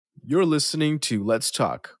You're listening to Let's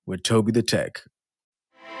Talk with Toby the Tech.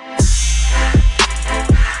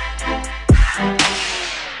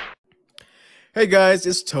 Hey guys,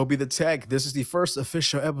 it's Toby the Tech. This is the first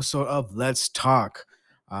official episode of Let's Talk.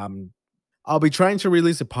 Um, I'll be trying to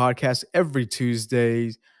release a podcast every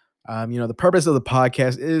Tuesday. The purpose of the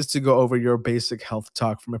podcast is to go over your basic health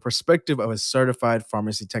talk from a perspective of a certified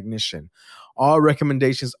pharmacy technician. All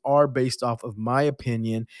recommendations are based off of my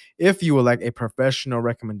opinion. If you would like a professional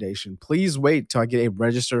recommendation, please wait till I get a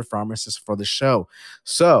registered pharmacist for the show.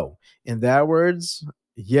 So, in that words,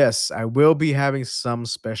 yes, I will be having some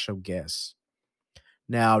special guests.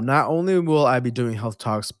 Now, not only will I be doing health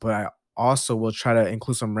talks, but I also will try to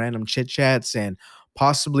include some random chit chats and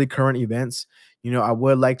possibly current events. I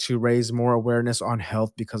would like to raise more awareness on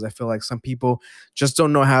health because I feel like some people just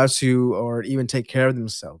don't know how to or even take care of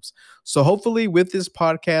themselves. So, hopefully, with this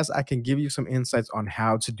podcast, I can give you some insights on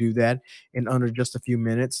how to do that in under just a few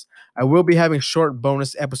minutes. I will be having short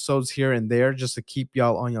bonus episodes here and there just to keep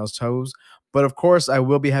y'all on y'all's toes. But of course, I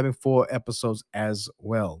will be having full episodes as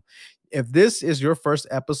well. If this is your first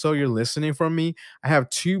episode you're listening from me, I have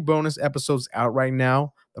two bonus episodes out right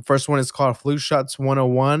now. The first one is called Flu Shots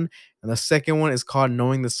 101, and the second one is called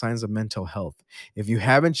Knowing the Signs of Mental Health. If you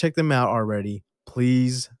haven't checked them out already,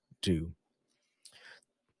 please do.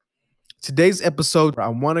 Today's episode, I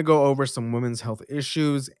want to go over some women's health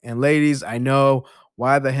issues. And ladies, I know,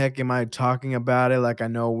 why the heck am I talking about it like I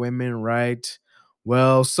know women, right?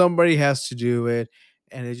 Well, somebody has to do it,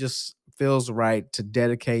 and it just feels right to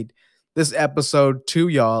dedicate this episode to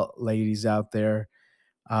y'all ladies out there.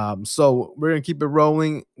 So we're gonna keep it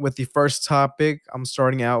rolling with the first topic I'm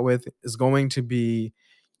starting out with is going to be,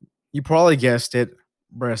 you probably guessed it,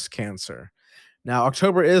 breast cancer. Now,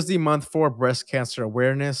 October is the month for breast cancer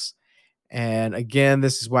awareness. And again,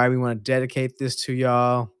 this is why we want to dedicate this to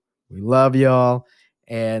y'all. We love y'all.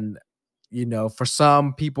 And, for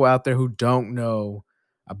some people out there who don't know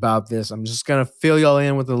about this, I'm just going to fill y'all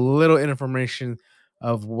in with a little information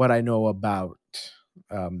of what I know about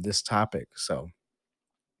this topic. So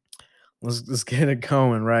let's get it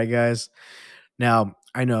going, right, guys? Now,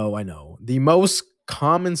 I know. The most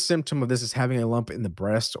common symptom of this is having a lump in the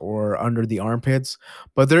breast or under the armpits,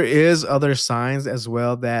 but there is other signs as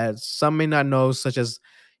well that some may not know, such as,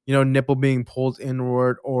 nipple being pulled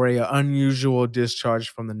inward or a unusual discharge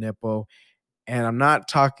from the nipple. And I'm not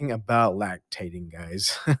talking about lactating,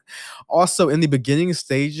 guys. Also, in the beginning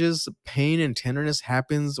stages, pain and tenderness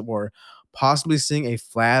happens, or possibly seeing a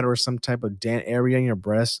flat or some type of dent area in your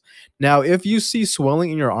breast. Now, if you see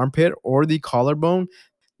swelling in your armpit or the collarbone,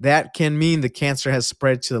 that can mean the cancer has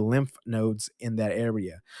spread to the lymph nodes in that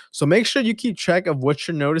area. So make sure you keep track of what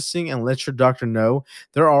you're noticing and let your doctor know.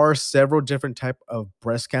 There are several different type of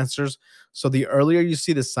breast cancers. So the earlier you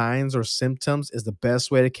see the signs or symptoms is the best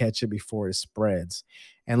way to catch it before it spreads.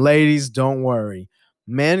 And ladies, don't worry.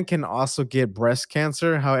 Men can also get breast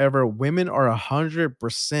cancer. However, women are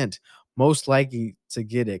 100% most likely to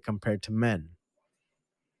get it compared to men.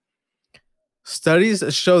 Studies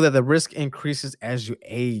show that the risk increases as you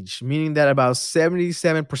age, meaning that about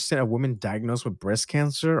 77% of women diagnosed with breast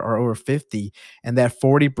cancer are over 50, and that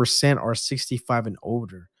 40% are 65 and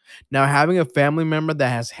older. Now, having a family member that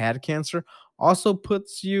has had cancer also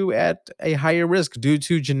puts you at a higher risk due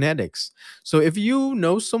to genetics. So, if you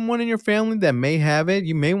know someone in your family that may have it,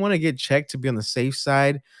 you may want to get checked to be on the safe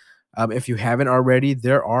side. If you haven't already,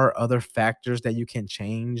 there are other factors that you can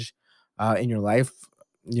change in your life.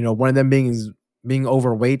 One of them being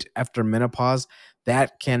overweight after menopause.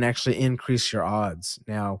 That can actually increase your odds.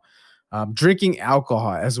 Now, drinking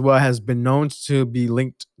alcohol as well has been known to be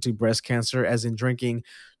linked to breast cancer, as in drinking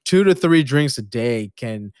 2 to 3 drinks a day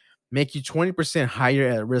can make you 20% higher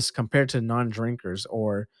at risk compared to non-drinkers.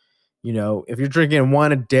 Or, if you're drinking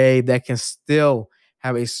one a day, that can still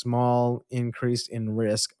have a small increase in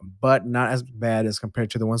risk, but not as bad as compared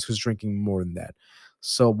to the ones who's drinking more than that.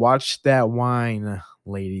 So watch that wine,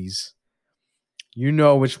 ladies. You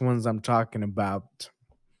know which ones I'm talking about.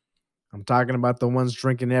 I'm talking about the ones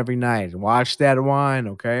drinking every night. Watch that wine,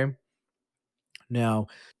 okay? Now,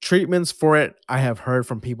 treatments for it, I have heard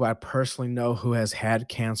from people I personally know who has had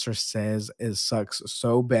cancer, says it sucks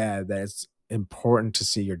so bad that it's important to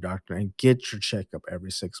see your doctor and get your checkup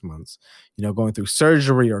every 6 months. Going through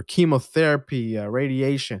surgery or chemotherapy,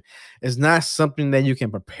 radiation is not something that you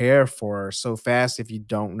can prepare for so fast if you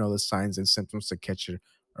don't know the signs and symptoms to catch it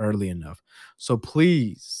early enough. So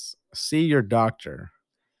please see your doctor.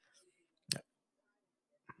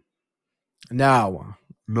 Now,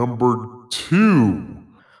 Number two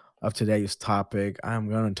of today's topic, I'm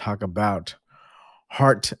going to talk about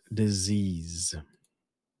heart disease.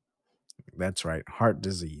 That's right, heart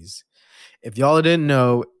disease. If y'all didn't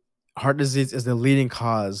know, heart disease is the leading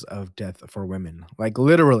cause of death for women. Like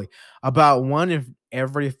literally, about one in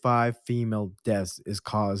every five female deaths is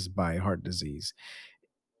caused by heart disease.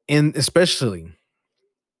 And especially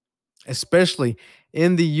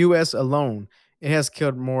in the US alone, it has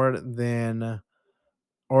killed more than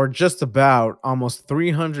or just about almost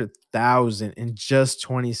 300,000 in just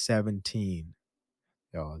 2017.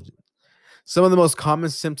 Y'all, some of the most common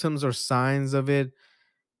symptoms or signs of it,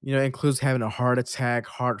 includes having a heart attack,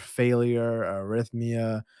 heart failure,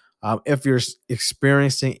 arrhythmia. If you're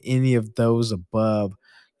experiencing any of those above,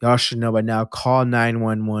 y'all should know by now. Call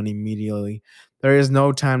 911 immediately. There is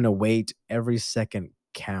no time to wait. Every second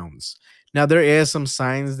counts. Now, there is some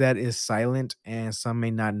signs that is silent and some may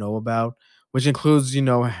not know about, which includes,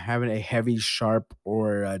 having a heavy, sharp,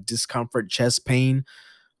 or discomfort chest pain,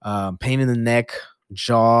 pain in the neck,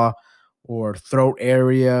 jaw, or throat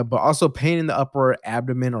area, but also pain in the upper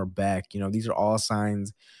abdomen or back. These are all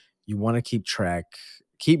signs you want to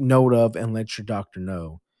keep note of, and let your doctor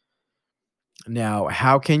know. Now,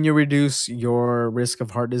 how can you reduce your risk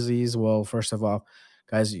of heart disease? Well, first of all,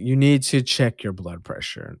 guys, you need to check your blood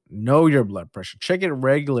pressure. Know your blood pressure. Check it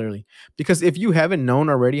regularly because if you haven't known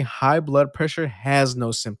already, high blood pressure has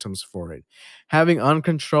no symptoms for it. Having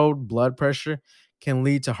uncontrolled blood pressure can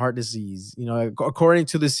lead to heart disease. According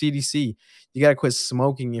to the CDC, you got to quit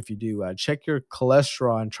smoking if you do. Check your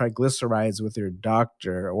cholesterol and triglycerides with your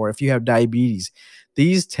doctor, or if you have diabetes.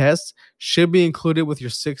 These tests should be included with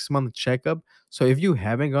your 6 month checkup. So if you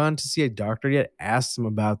haven't gone to see a doctor yet, ask them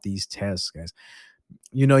about these tests, guys.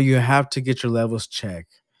 You have to get your levels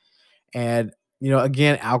checked. And,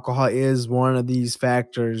 again, alcohol is one of these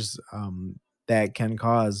factors that can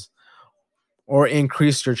cause or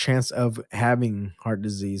increase your chance of having heart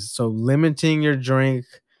disease. So limiting your drink,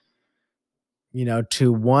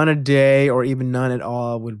 to one a day or even none at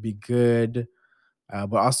all would be good.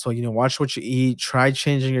 But also, watch what you eat, try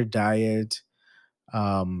changing your diet.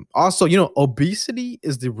 Also, obesity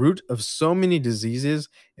is the root of so many diseases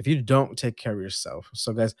if you don't take care of yourself.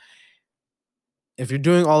 So, guys, if you're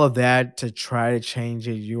doing all of that to try to change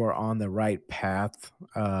it, you are on the right path.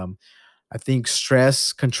 I think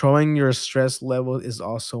controlling your stress level is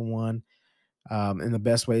also one. And the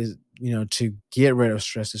best ways, to get rid of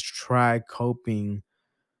stress is try coping,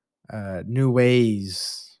 new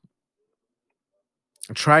ways.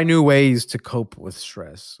 Try new ways to cope with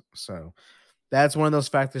stress. So, that's one of those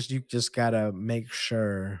factors you just gotta make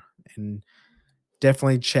sure and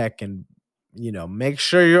definitely check and make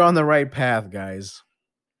sure you're on the right path, guys.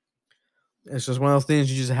 It's just one of those things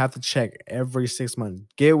you just have to check every 6 months.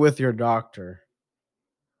 Get with your doctor.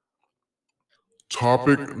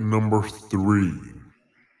 Topic number 3.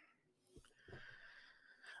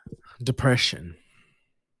 Depression.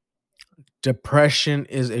 Depression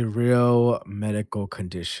is a real medical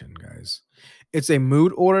condition, guys. It's a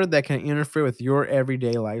mood order that can interfere with your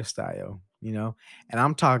everyday lifestyle. And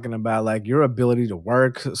I'm talking about like your ability to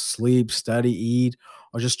work, sleep, study, eat,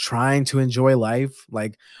 or just trying to enjoy life.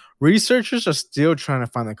 Like researchers are still trying to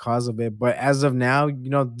find the cause of it, but as of now,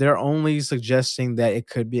 they're only suggesting that it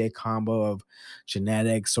could be a combo of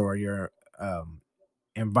genetics or your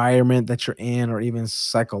environment that you're in or even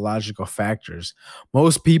psychological factors.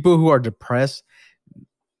 Most people who are depressed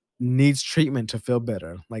needs treatment to feel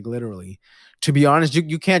better, like literally. To be honest,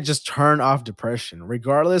 you can't just turn off depression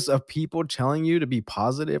regardless of people telling you to be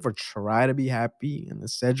positive or try to be happy and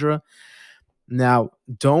etc. Now,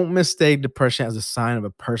 don't mistake depression as a sign of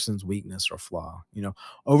a person's weakness or flaw.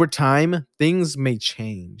 Over time things may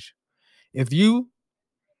change. If you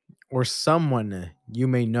or someone you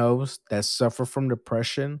may know that suffer from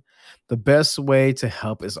depression, the best way to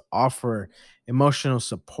help is offer emotional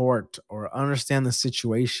support or understand the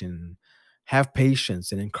situation, have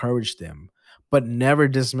patience and encourage them, but never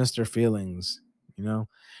dismiss their feelings, you know.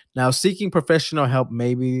 Now, seeking professional help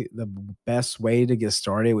may be the best way to get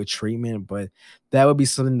started with treatment, but that would be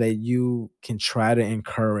something that you can try to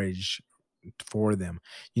encourage for them.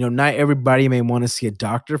 Not everybody may want to see a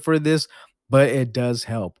doctor for this, but it does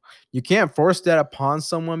help. You can't force that upon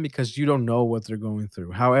someone because you don't know what they're going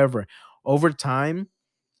through. However, over time,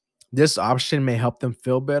 this option may help them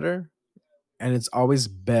feel better. And it's always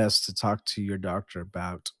best to talk to your doctor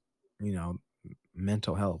about, you know,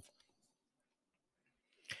 mental health.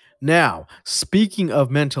 Now, speaking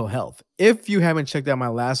of mental health, if you haven't checked out my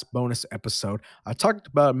last bonus episode, I talked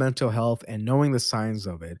about mental health and knowing the signs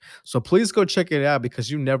of it. So please go check it out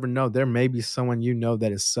because you never know. There may be someone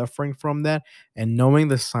that is suffering from that, and knowing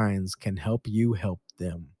the signs can help you help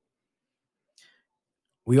them.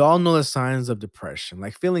 We all know the signs of depression,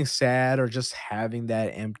 like feeling sad or just having that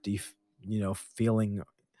empty. feeling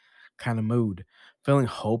kind of mood, feeling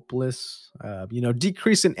hopeless,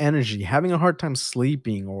 decrease in energy, having a hard time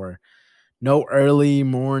sleeping, or no early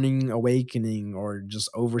morning awakening, or just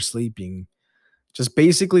oversleeping, just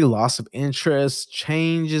basically loss of interest,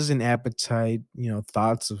 changes in appetite,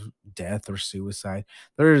 thoughts of death or suicide.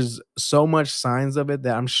 There's so much signs of it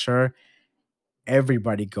that I'm sure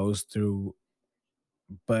everybody goes through.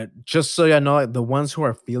 But just so you know, like, the ones who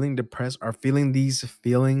are feeling depressed are feeling these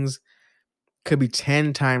feelings could be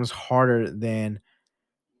 10 times harder than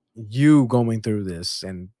you going through this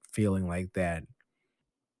and feeling like that.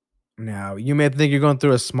 Now, you may think you're going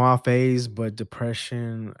through a small phase, but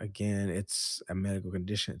depression, again, it's a medical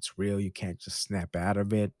condition. It's real. You can't just snap out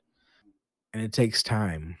of it, and it takes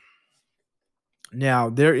time. Now,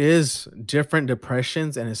 there is different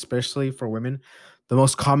depressions, and especially for women, the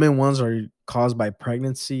most common ones are caused by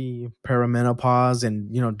pregnancy, perimenopause,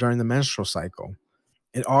 and during the menstrual cycle.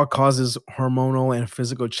 It all causes hormonal and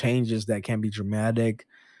physical changes that can be dramatic.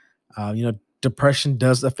 Depression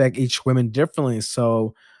does affect each woman differently,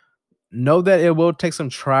 so know that it will take some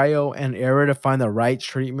trial and error to find the right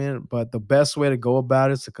treatment, but the best way to go about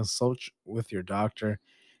it is to consult with your doctor.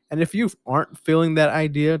 And if you aren't feeling that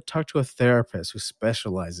idea, talk to a therapist who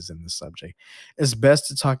specializes in the subject. It's best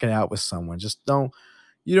to talk it out with someone. Just don't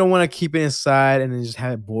You don't want to keep it inside and then just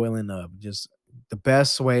have it boiling up. Just the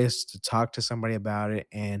best way is to talk to somebody about it,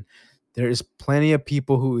 and there is plenty of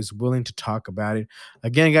people who is willing to talk about it.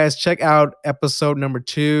 Again, guys, check out episode number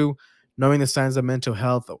 2, knowing the signs of mental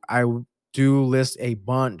health. Do list a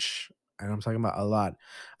bunch, and I'm talking about a lot,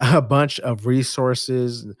 a bunch of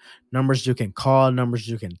resources, numbers you can call, numbers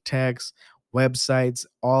you can text, websites,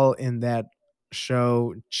 all in that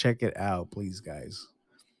show. Check it out, please, guys.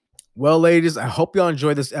 Well, ladies, I hope y'all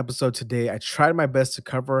enjoyed this episode today. I tried my best to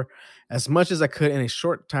cover as much as I could in a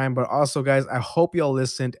short time, but also, guys, I hope y'all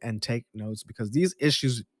listened and take notes because these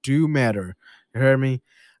issues do matter. You heard me?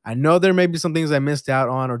 I know there may be some things I missed out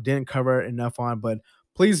on or didn't cover enough on, but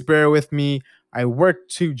please bear with me. I work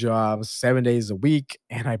 2 jobs, 7 days a week,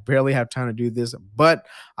 and I barely have time to do this, but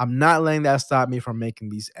I'm not letting that stop me from making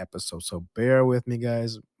these episodes. So bear with me,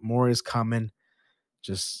 guys. More is coming.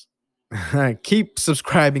 Just keep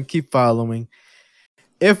subscribing, keep following.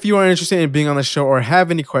 If you are interested in being on the show or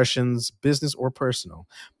have any questions, business or personal,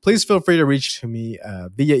 please feel free to reach to me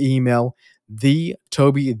via email,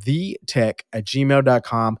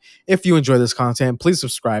 thetobythetech@gmail.com. If you enjoy this content, please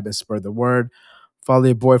subscribe and spread the word. Follow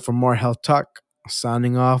your boy for more health talk.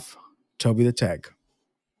 Signing off, Toby the Tech.